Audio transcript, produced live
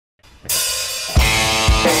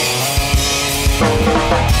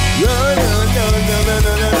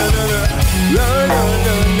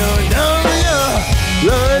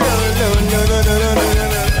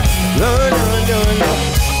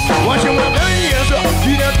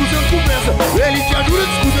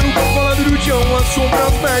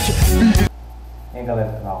verdade. E aí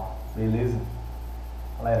galera do canal, beleza?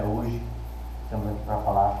 Galera, hoje estamos aqui para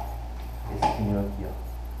falar desse pneu aqui, ó,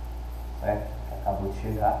 certo? Que acabou de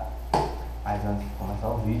chegar. Mas antes de começar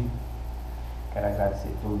o vídeo, quero agradecer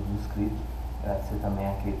a todos os inscritos, agradecer também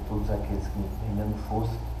a todos aqueles que vêm dando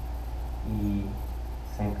força e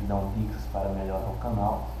sempre dão dicas para melhorar o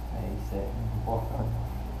canal, né? Isso é muito importante.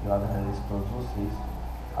 Eu agradeço a todos vocês,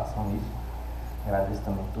 façam isso. Agradeço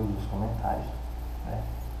também todos os comentários, né?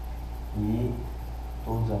 E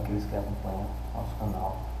todos aqueles que acompanham nosso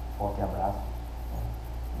canal. Forte abraço, né?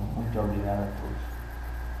 Muito obrigado a todos.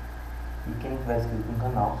 E quem tiver inscrito no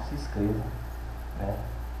canal, se inscreva, né?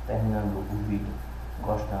 Terminando o vídeo,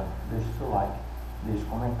 gostando, deixe o seu like, deixe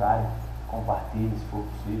comentário, compartilhe se for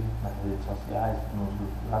possível nas redes sociais, nos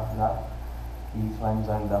grupos do WhatsApp, e isso vai nos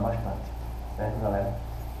ajudar bastante, certo galera?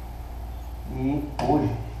 E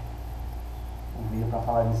hoje o vídeo é para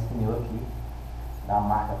falar desse pneu aqui da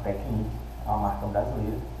marca Technic, é uma marca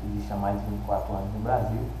brasileira, existe há mais de 24 anos no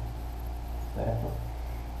Brasil, certo?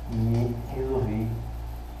 E resolvi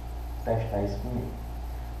testar esse pneu.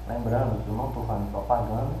 Lembrando que eu não estou fazendo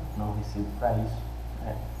propaganda, não recebo para isso,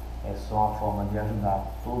 né? É só uma forma de ajudar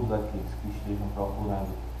todos aqueles que estejam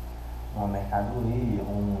procurando uma mercadoria,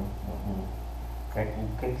 o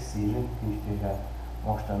que seja que esteja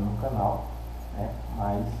mostrando no canal, né?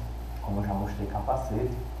 Mas como eu já mostrei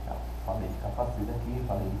capacete, já falei de capacete aqui,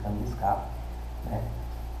 falei de cano de escape, né?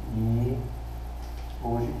 E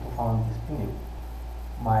hoje estou falando desse pneu.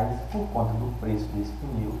 Mas por conta do preço desse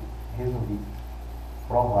pneu, resolvi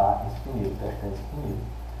provar esse pneu, testar esse pneu,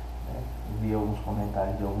 né? Vi alguns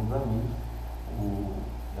comentários de alguns amigos,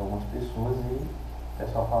 de algumas pessoas e o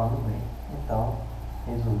pessoal falando bem. Então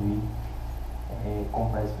resolvi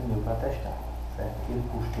comprar esse pneu para testar, certo? Ele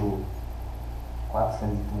custou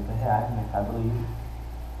R$430 no Mercado Livre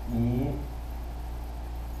e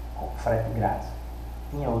com frete grátis.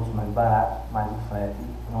 Tinha outros mais baratos, mas o frete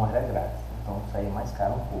não era grátis, então saía mais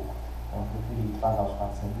caro um pouco. Então eu preferi pagar os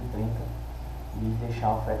 430 e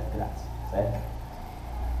deixar o frete grátis, certo?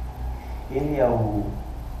 Ele é o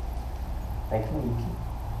Technic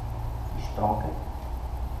Stronker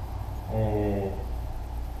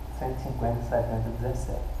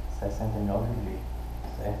 150/70/17 69V,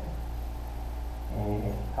 certo?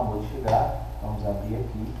 Acabou de chegar, vamos abrir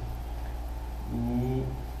aqui e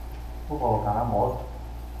vou colocar na moto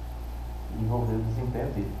e vou ver o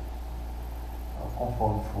desempenho dele. Então,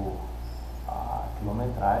 conforme for a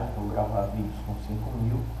quilometragem, vou gravar vídeos com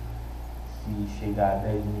 5.000, se chegar a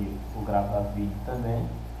 10.000 vou gravar vídeo também,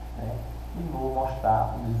 né? E vou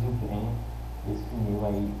mostrar o desempenho desse pneu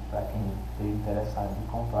aí para quem esteja interessado em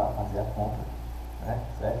comprar, fazer a compra, né?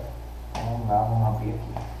 Certo? Então vamos lá, vamos abrir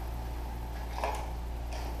aqui.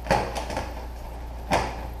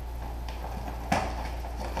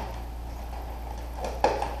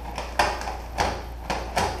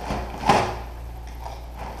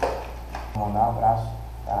 Mandar um abraço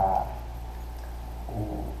para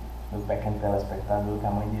o meu pequeno telespectador, que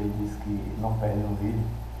a mãe dele disse que não perde um vídeo,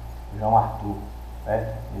 João Arthur,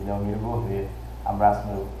 certo? Ele é o Miro Gouveia. Abraço,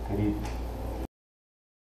 meu querido.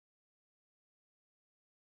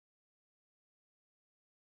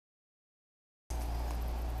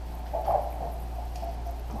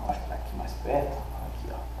 Vou mostrar aqui mais perto, aqui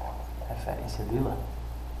ó, a referência dele,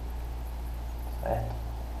 certo?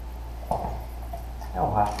 É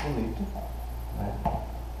um rastro bonito, né?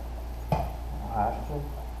 Um rastro,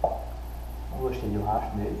 não gostei do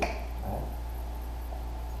rastro dele, né?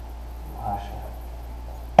 Um rastro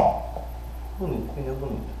bonito, pneu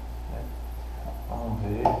bonito, né? Vamos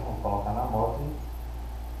ver, vou colocar na moto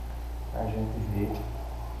pra gente ver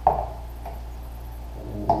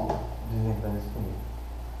o desempenho desse pneu.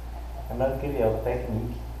 Lembrando que ele é o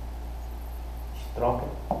Technic Stronker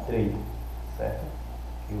 3, certo?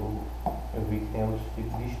 Que eu vi que tem outros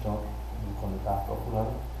tipos de Stronker, quando eu estava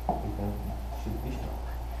procurando, e tem outros tipos de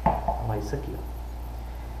Stronker. Então é isso aqui, ó.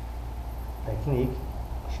 Technic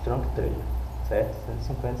Stronker 3, certo?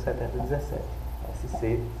 150/70/17 SC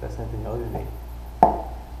 69V.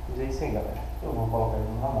 Mas é isso aí, galera. Eu vou colocar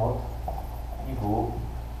ele na moto e vou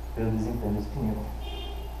ver o desempenho desse pneu.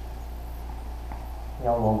 E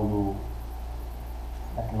ao longo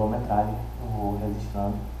da quilometragem eu vou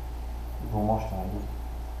registrando e vou mostrando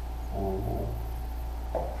o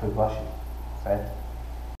que foi que eu achei, certo?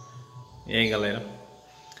 E aí galera,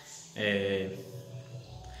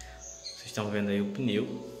 vocês estão vendo aí o pneu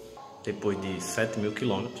depois de 7.000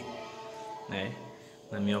 quilômetros, né?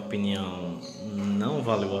 Na minha opinião não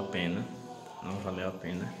valeu a pena,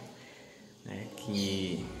 né?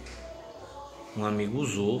 Que um amigo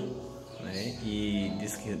usou, né? E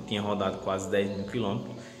disse que tinha rodado quase 10 mil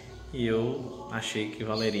quilômetros e eu achei que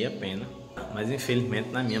valeria a pena. Mas infelizmente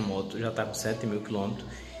na minha moto já está com 7 mil quilômetros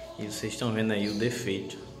e vocês estão vendo aí o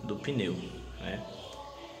defeito do pneu, né?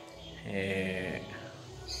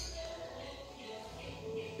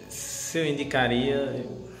 Se eu indicaria,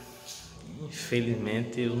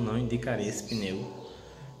 infelizmente eu não indicaria esse pneu,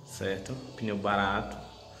 certo? Pneu barato,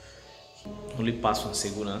 não lhe passa uma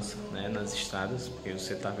segurança, né, nas estradas, porque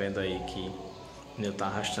você está vendo aí que o pneu está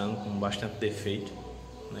arrastando com bastante defeito,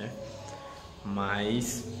 né?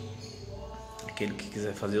 Mas aquele que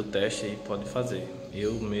quiser fazer o teste aí pode fazer.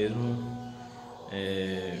 Eu mesmo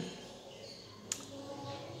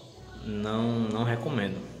não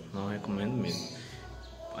recomendo mesmo.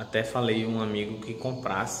 Até falei um amigo que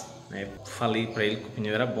comprasse, né? Falei para ele que o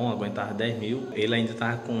pneu era bom, aguentava 10 mil, ele ainda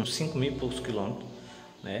estava com 5 mil e poucos quilômetros,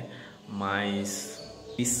 né? Mas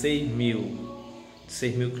de 6 mil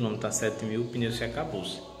quilômetros a 7 mil, o pneu se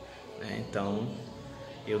acabou-se, né? Então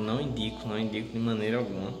eu não indico de maneira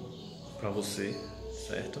alguma para você,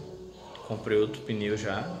 certo? Comprei outro pneu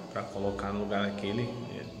já para colocar no lugar daquele.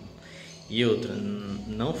 E outra,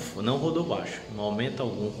 não rodou baixo, em momento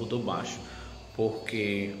algum rodou baixo,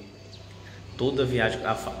 porque toda viagem,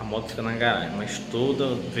 a moto fica na garagem, mas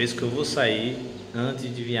toda vez que eu vou sair, antes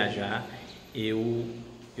de viajar, eu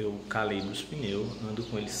calibro os pneus, ando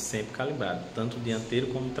com eles sempre calibrados, tanto dianteiro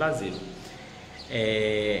como traseiro.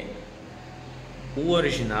 O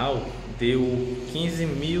original deu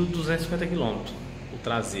 15.250 km, o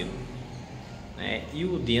traseiro, né? E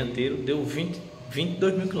o dianteiro deu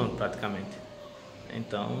 22 mil km praticamente.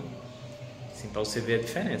 Então, assim, para você ver a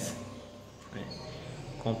diferença, né?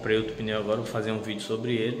 Comprei outro pneu agora, vou fazer um vídeo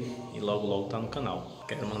sobre ele e logo tá no canal.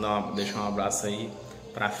 Quero deixar um abraço aí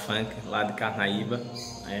para Funk lá de Carnaíba,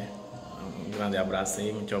 né? Um grande abraço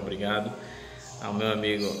aí, muito obrigado. Ao meu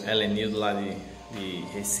amigo Helenildo lá de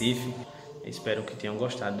Recife. Espero que tenham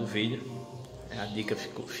gostado do vídeo. A dica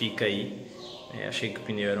fica aí. Achei que o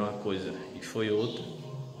pneu era uma coisa e foi outra,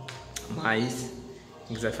 mas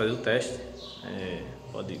quem quiser fazer o teste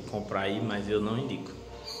pode comprar aí, mas eu não indico,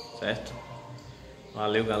 certo?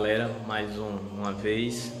 Valeu, galera, mais uma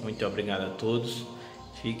vez, muito obrigado a todos,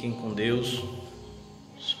 fiquem com Deus,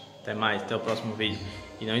 até mais, até o próximo vídeo.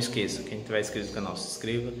 E não esqueça, quem tiver inscrito no canal, se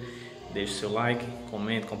inscreva, deixe seu like,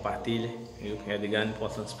 comente, compartilhe, viu? É de grande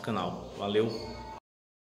importância para o canal. Valeu!